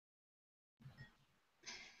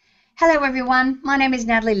Hello everyone, my name is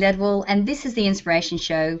Natalie Ledwell and this is The Inspiration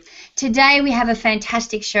Show. Today we have a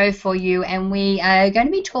fantastic show for you and we are going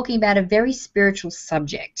to be talking about a very spiritual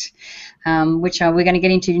subject, which we're going to get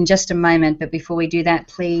into in just a moment. But before we do that,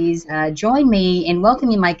 please join me in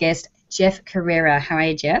welcoming my guest, Jeff Carreira. How are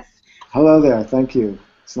you, Jeff? Hello there, thank you.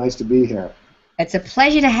 It's nice to be here. It's a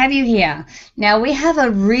pleasure to have you here. Now, we have a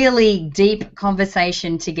really deep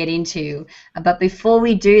conversation to get into, but before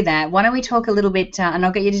we do that, why don't we talk a little bit, and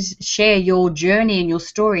I'll get you to share your journey and your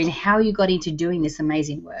story and how you got into doing this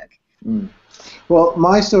amazing work. Well,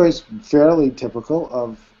 my story is fairly typical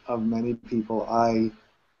of many people. I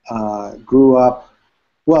grew up,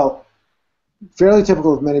 well, fairly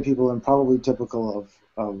typical of many people and probably typical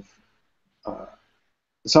of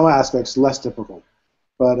some aspects less typical.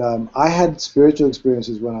 But I had spiritual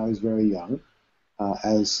experiences when I was very young,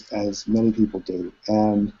 as many people do.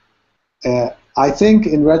 And I think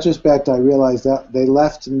in retrospect I realized that they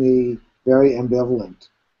left me very ambivalent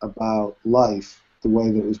about life the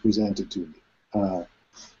way that it was presented to me.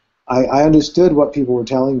 I understood what people were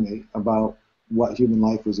telling me about what human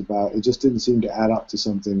life was about. It just didn't seem to add up to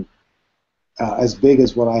something as big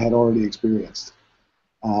as what I had already experienced.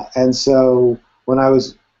 And so when I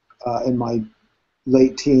was in my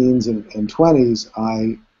late teens and 20s,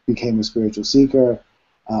 I became a spiritual seeker.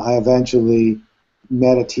 I eventually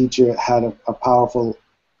met a teacher, had a powerful,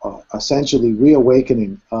 essentially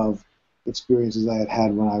reawakening of experiences I had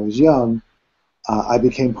had when I was young. I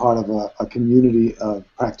became part of a community of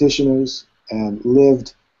practitioners and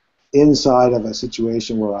lived inside of a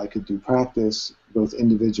situation where I could do practice, both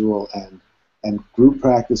individual and group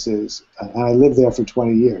practices. And I lived there for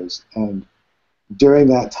 20 years. And during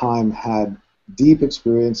that time had deep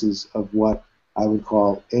experiences of what I would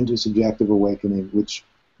call intersubjective awakening,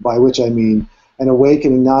 by which I mean an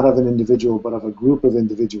awakening not of an individual but of a group of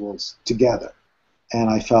individuals together. And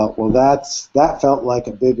I felt, well, that felt like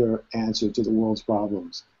a bigger answer to the world's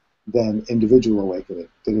problems than individual awakening.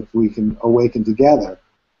 That if we can awaken together,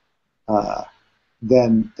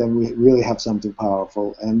 then we really have something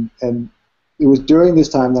powerful. And it was during this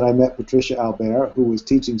time that I met Patricia Albert, who was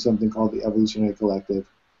teaching something called the Evolutionary Collective.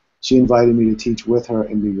 She invited me to teach with her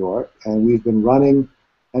in New York, and we've been running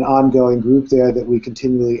an ongoing group there that we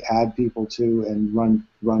continually add people to and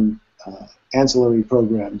run ancillary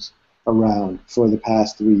programs around for the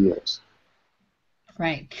past 3 years.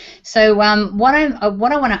 Right. So what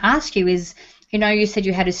I want to ask you is, you said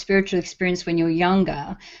you had a spiritual experience when you were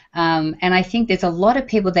younger, and I think there's a lot of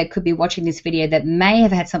people that could be watching this video that may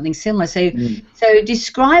have had something similar. So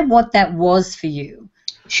describe what that was for you.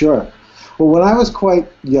 Sure. Well, when I was quite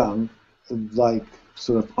young, like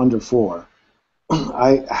sort of under 4,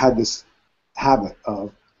 I had this habit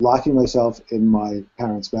of locking myself in my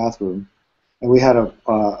parents' bathroom, and we had a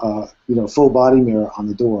full body mirror on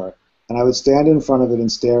the door, and I would stand in front of it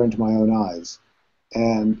and stare into my own eyes.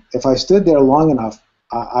 And if I stood there long enough,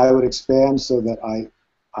 I would expand so that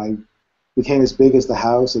I became as big as the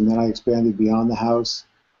house, and then I expanded beyond the house.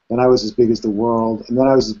 Then I was as big as the world, and then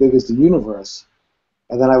I was as big as the universe.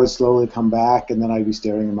 And then I would slowly come back, and then I'd be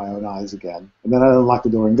staring in my own eyes again. And then I'd unlock the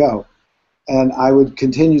door and go. And I would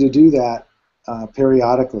continue to do that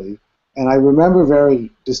periodically. And I remember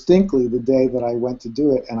very distinctly the day that I went to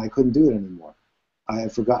do it, and I couldn't do it anymore. I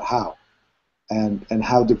had forgot how, and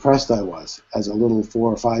how depressed I was as a little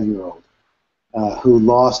 4 or 5-year-old who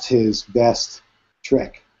lost his best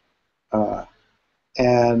trick.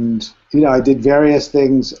 And I did various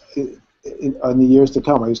things in the years to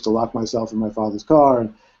come. I used to lock myself in my father's car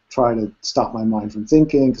and try to stop my mind from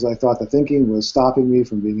thinking, because I thought the thinking was stopping me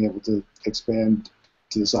from being able to expand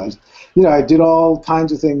to the size. I did all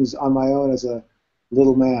kinds of things on my own as a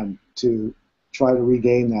little man to try to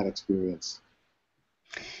regain that experience.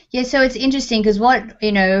 Yeah, so it's interesting because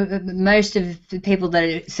most of the people that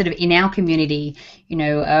are sort of in our community,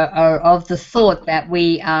 are of the thought that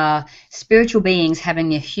we are spiritual beings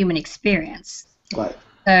having a human experience. Right.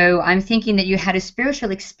 So I'm thinking that you had a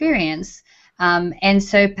spiritual experience, and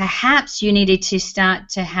so perhaps you needed to start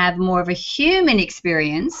to have more of a human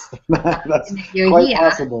experience. That's quite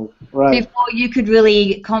possible, right? Before you could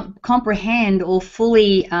really comprehend or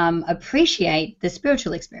fully appreciate the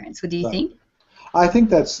spiritual what do you think? I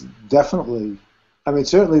think that's definitely,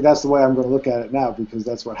 certainly that's the way I'm going to look at it now, because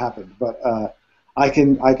that's what happened. But I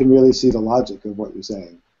can really see the logic of what you're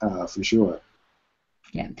saying, for sure.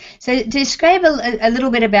 Yeah. So describe a little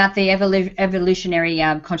bit about the evolutionary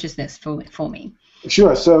consciousness for me.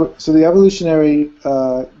 Sure. So the evolutionary,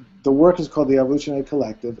 the work is called the Evolutionary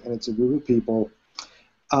Collective, and it's a group of people,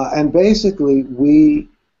 and basically we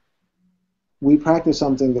practice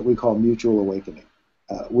something that we call mutual awakening,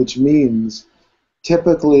 which means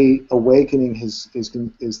typically awakening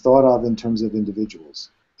is thought of in terms of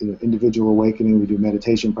individuals. Individual awakening. We do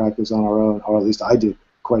meditation practice on our own, or at least I did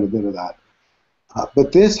quite a bit of that.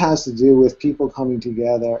 But this has to do with people coming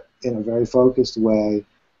together in a very focused way,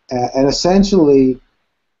 and essentially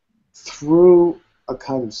through a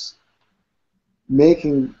kind of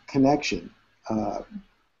making connection,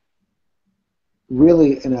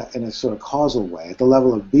 really in a sort of causal way, at the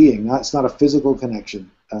level of being. It's not a physical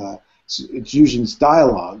connection. It's usually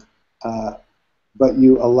dialogue, but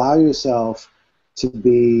you allow yourself to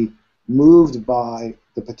be moved by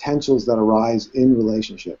the potentials that arise in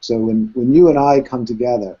relationship. So when you and I come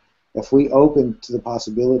together, if we open to the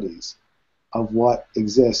possibilities of what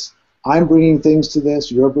exists, I'm bringing things to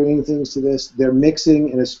this, you're bringing things to this, they're mixing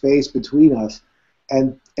in a space between us,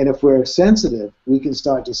 and if we're sensitive, we can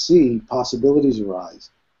start to see possibilities arise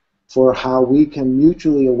for how we can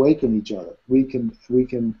mutually awaken each other. We can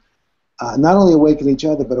not only awaken each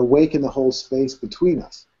other, but awaken the whole space between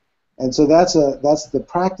us. And so that's the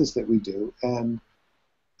practice that we do, and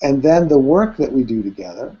then the work that we do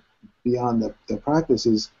together, beyond the practice,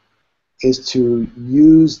 is to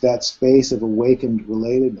use that space of awakened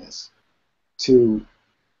relatedness to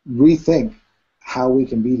rethink how we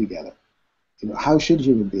can be together. How should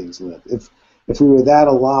human beings live? If we were that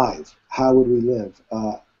alive, how would we live?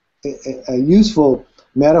 A useful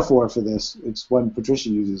metaphor for this, it's one Patricia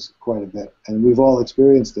uses quite a bit, and we've all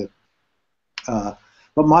experienced it.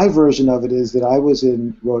 But my version of it is that I was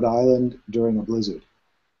in Rhode Island during a blizzard,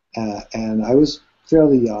 and I was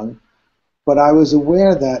fairly young, but I was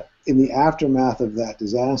aware that in the aftermath of that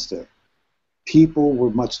disaster, people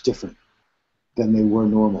were much different than they were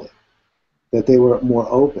normally. That they were more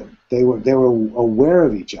open. They were aware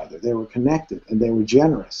of each other. They were connected, and they were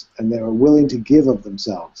generous, and they were willing to give of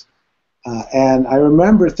themselves. And I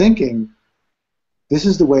remember thinking, this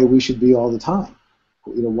is the way we should be all the time.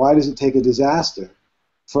 Why does it take a disaster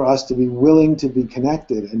for us to be willing to be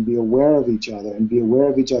connected and be aware of each other and be aware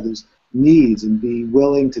of each other's needs and be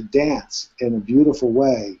willing to dance in a beautiful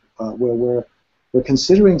way where we're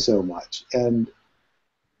considering so much? And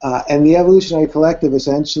the Evolutionary Collective,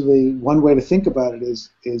 essentially, one way to think about it is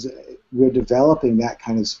we're developing that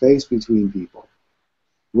kind of space between people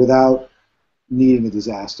without needing a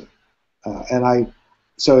disaster.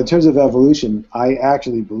 So in terms of evolution, I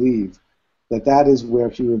actually believe that is where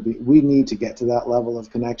we need to get to that level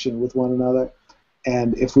of connection with one another.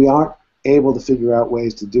 And if we aren't able to figure out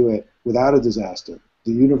ways to do it without a disaster,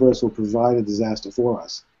 the universe will provide a disaster for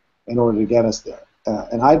us in order to get us there.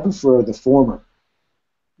 And I prefer the former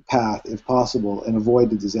path, if possible, and avoid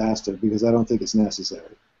the disaster, because I don't think it's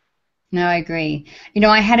necessary. No, I agree.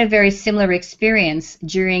 I had a very similar experience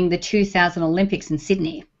during the 2000 Olympics in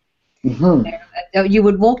Sydney. Mm-hmm. You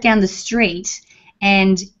would walk down the street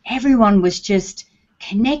and everyone was just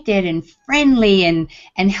connected and friendly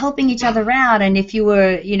and helping each other out. And if you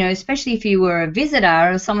were, especially if you were a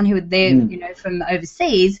visitor or someone who was there, from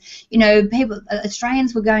overseas,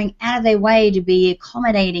 Australians were going out of their way to be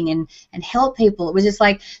accommodating and help people. It was just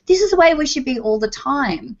like, this is the way we should be all the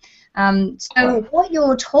time. So what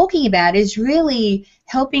you're talking about is really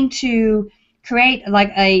helping to create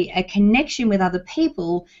like a connection with other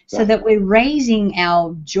people so that we're raising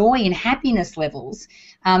our joy and happiness levels,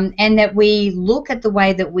 and that we look at the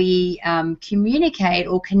way that we communicate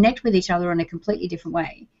or connect with each other in a completely different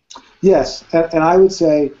way. Yes, and I would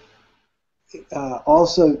say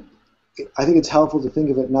also, I think it's helpful to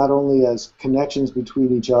think of it not only as connections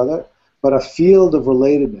between each other, but a field of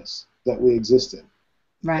relatedness that we exist in.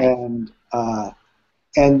 Right.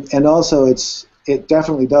 And also it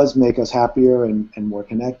definitely does make us happier and more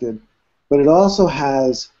connected, but it also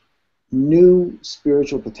has new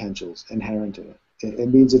spiritual potentials inherent in it. It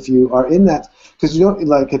means if you are in that, because you don't,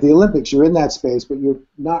 like at the Olympics, you're in that space, but you're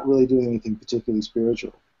not really doing anything particularly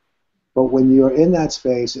spiritual. But when you're in that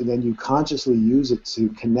space and then you consciously use it to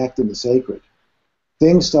connect in the sacred,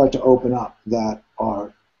 things start to open up that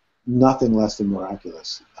are nothing less than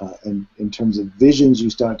miraculous. In terms of visions you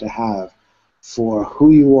start to have for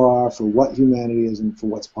who you are, for what humanity is, and for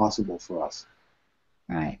what's possible for us.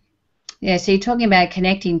 Right. Yeah, so you're talking about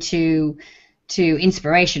connecting to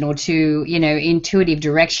inspiration or to, intuitive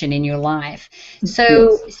direction in your life.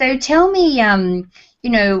 So Yes. So tell me,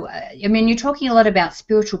 you're talking a lot about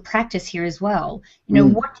spiritual practice here as well.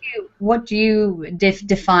 What do you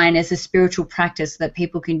define as a spiritual practice that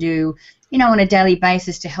people can do, on a daily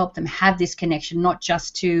basis to help them have this connection, not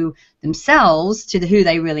just to themselves, to who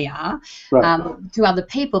they really are, to other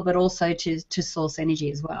people, but also to source energy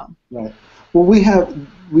as well. Right. Well, we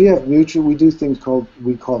do things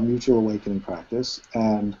we call mutual awakening practice,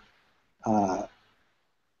 and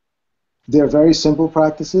they're very simple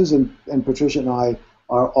practices, and Patricia and I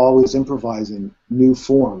are always improvising new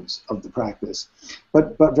forms of the practice.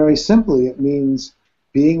 But very simply, it means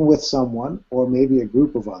being with someone or maybe a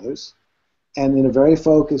group of others, and in a very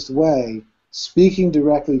focused way, speaking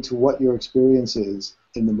directly to what your experience is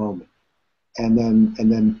in the moment, and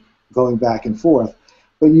then going back and forth.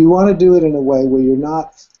 But you want to do it in a way where you're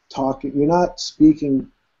not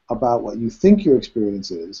speaking about what you think your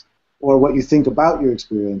experience is or what you think about your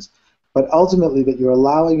experience, but ultimately that you're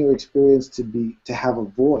allowing your experience to have a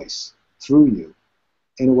voice through you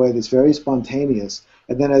in a way that's very spontaneous.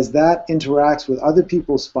 And then as that interacts with other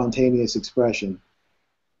people's spontaneous expression,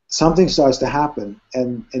 something starts to happen,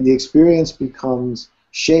 and the experience becomes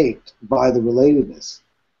shaped by the relatedness,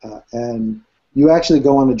 and you actually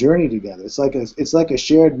go on a journey together. It's like a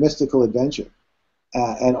shared mystical adventure,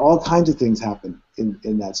 and all kinds of things happen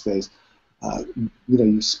in that space.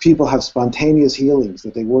 People have spontaneous healings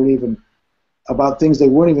that they weren't even about things they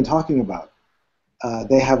weren't even talking about.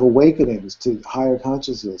 They have awakenings to higher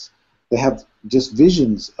consciousness. They have just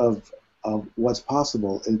visions of what's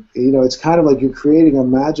possible. And, it's kind of like you're creating a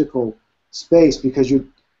magical space because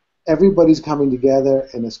everybody's coming together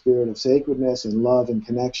in a spirit of sacredness and love and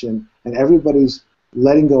connection, and everybody's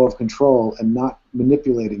letting go of control and not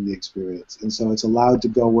manipulating the experience. And so it's allowed to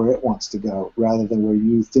go where it wants to go rather than where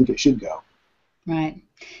you think it should go. Right.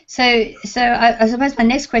 So I suppose my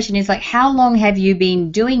next question is, like, how long have you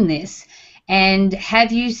been doing this, and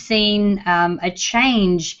have you seen a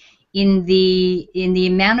change in the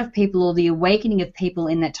amount of people or the awakening of people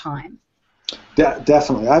in that time?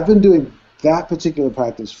 Definitely. I've been doing that particular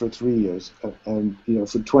practice for 3 years, and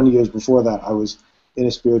for 20 years before that, I was in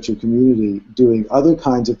a spiritual community doing other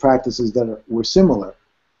kinds of practices that were similar.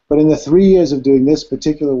 But in the 3 years of doing this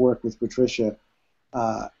particular work with Patricia,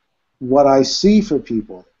 what I see for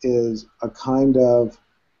people is a kind of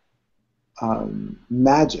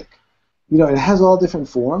magic. It has all different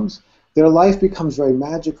forms. Their life becomes very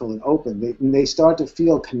magical and open. They start to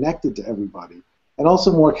feel connected to everybody and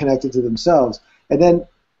also more connected to themselves. And then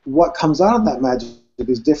what comes out of that magic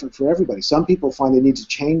is different for everybody. Some people find they need to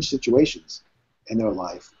change situations in their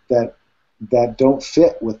life that don't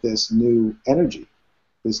fit with this new energy,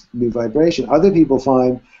 this new vibration. Other people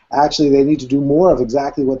find actually they need to do more of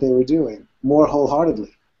exactly what they were doing, more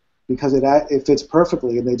wholeheartedly, because it fits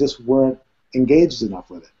perfectly and they just weren't engaged enough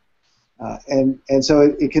with it. And so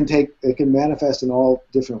it can manifest in all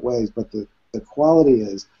different ways, but the quality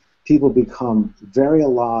is people become very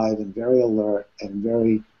alive and very alert and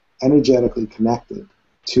very energetically connected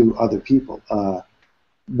to other people.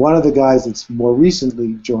 One of the guys that's more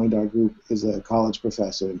recently joined our group is a college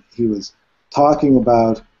professor, and he was talking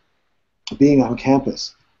about being on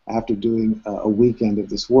campus after doing a weekend of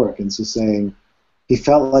this work, and so saying he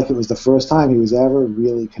felt like it was the first time he was ever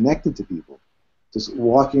really connected to people. Just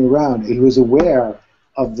walking around, he was aware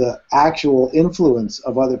of the actual influence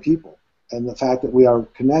of other people and the fact that we are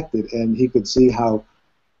connected, and he could see how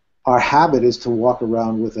our habit is to walk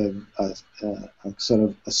around with a sort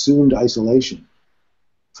of assumed isolation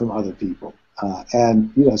from other people.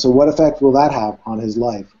 So what effect will that have on his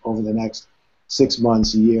life over the next 6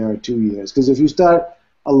 months, a year, 2 years? Because if you start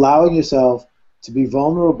allowing yourself to be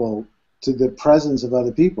vulnerable to the presence of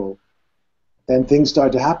other people, then things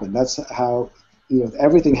start to happen. That's how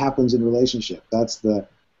everything happens in relationship. That's the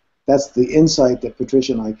insight that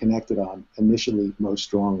Patricia and I connected on initially most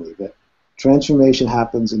strongly, that transformation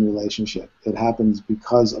happens in relationship. It happens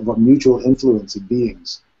because of a mutual influence of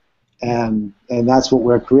beings. And that's what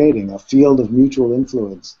we're creating, a field of mutual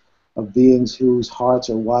influence of beings whose hearts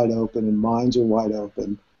are wide open and minds are wide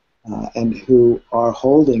open, and who are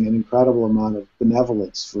holding an incredible amount of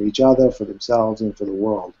benevolence for each other, for themselves, and for the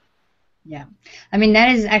world. Yeah. I mean, that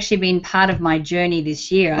has actually been part of my journey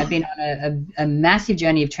this year. I've been on a massive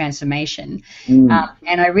journey of transformation. And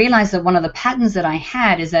I realized that one of the patterns that I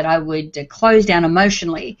had is that I would close down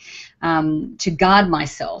emotionally to guard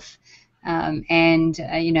myself. And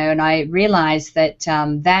I realized that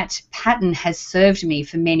that pattern has served me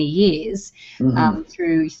for many years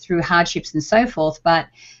through hardships and so forth. But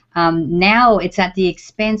now it's at the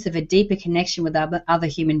expense of a deeper connection with other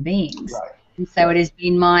human beings. Right. And so it has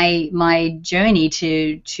been my journey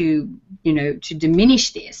to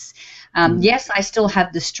diminish this. Yes, I still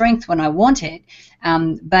have the strength when I want it,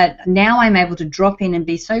 but now I'm able to drop in and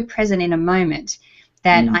be so present in a moment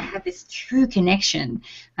that I have this true connection,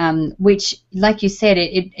 which, like you said,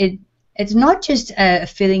 it's not just a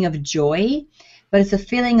feeling of joy, but it's a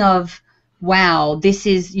feeling of, wow, this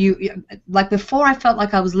is you. Like before, I felt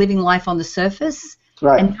like I was living life on the surface.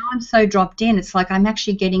 Right. And now I'm so dropped in, it's like I'm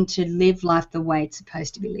actually getting to live life the way it's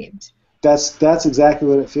supposed to be lived. That's exactly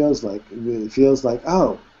what it feels like. It feels like,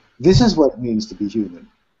 oh, this is what it means to be human.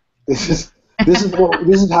 This is this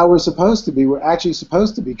is how we're supposed to be. We're actually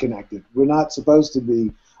supposed to be connected. We're not supposed to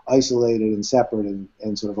be isolated and separate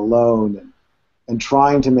and sort of alone and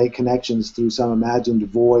trying to make connections through some imagined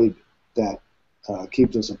void that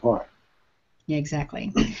keeps us apart. Yeah,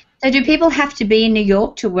 exactly. So do people have to be in New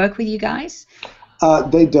York to work with you guys?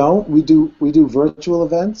 They don't. We do virtual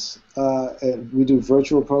events. And we do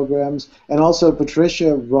virtual programs, and also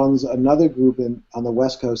Patricia runs another group on the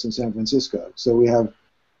West Coast in San Francisco. So we have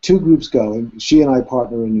two groups going. She and I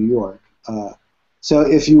partner in New York. So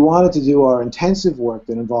if you wanted to do our intensive work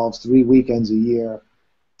that involves 3 weekends a year,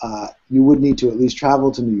 you would need to at least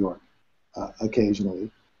travel to New York occasionally,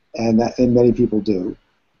 and many people do.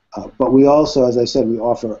 But we also, as I said, we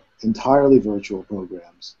offer entirely virtual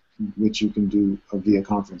programs, which you can do via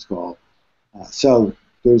conference call. So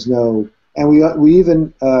there's no, and we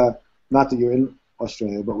even, not that you're in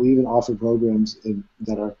Australia, but we even offer programs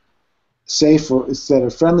that are safe that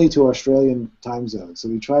are friendly to Australian time zones. So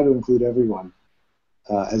we try to include everyone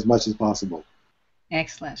as much as possible.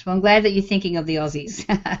 Excellent. Well, I'm glad that you're thinking of the Aussies.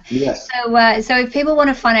 Yes. So if people want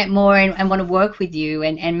to find out more and want to work with you,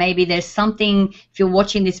 and maybe there's something, if you're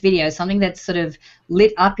watching this video, something that's sort of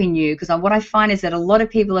lit up in you, because what I find is that a lot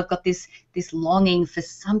of people have got this longing for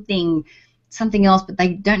something else, but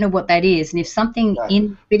they don't know what that is. And if something Right. in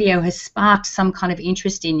the video has sparked some kind of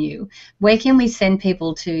interest in you, where can we send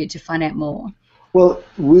people to find out more? Well,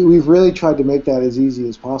 we've really tried to make that as easy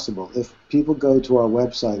as possible. If people go to our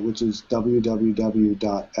website, which is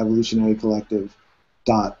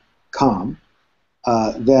www.evolutionarycollective.com,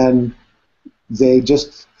 then they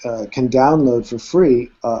just can download for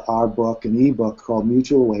free our book, an ebook called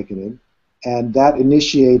Mutual Awakening, and that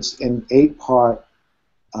initiates an 8-part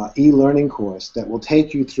e-learning course that will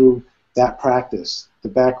take you through that practice, the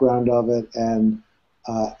background of it, and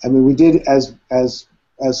I mean, we did as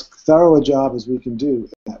thorough a job as we can do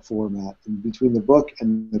in that format, in between the book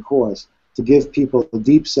and the course, to give people a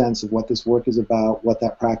deep sense of what this work is about, what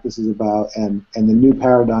that practice is about, and the new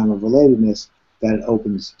paradigm of relatedness that it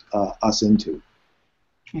opens us into.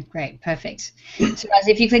 Great, perfect. So guys,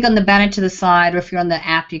 if you click on the banner to the side, or if you're on the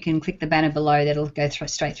app, you can click the banner below. That'll go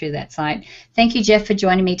straight through that site. Thank you, Jeff, for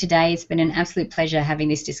joining me today. It's been an absolute pleasure having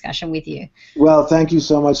this discussion with you. Well, thank you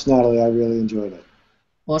so much, Natalie. I really enjoyed it.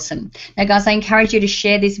 Awesome. Now, guys, I encourage you to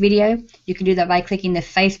share this video. You can do that by clicking the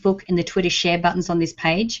Facebook and the Twitter share buttons on this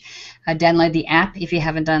page. Download the app if you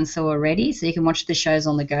haven't done so already, so you can watch the shows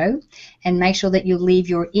on the go. And make sure that you leave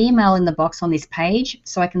your email in the box on this page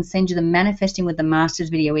so I can send you the Manifesting with the Masters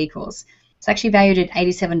video e-course. It's actually valued at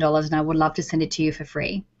 $87, and I would love to send it to you for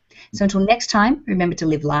free. So until next time, remember to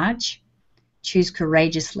live large, choose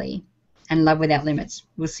courageously, and love without limits.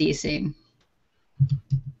 We'll see you soon.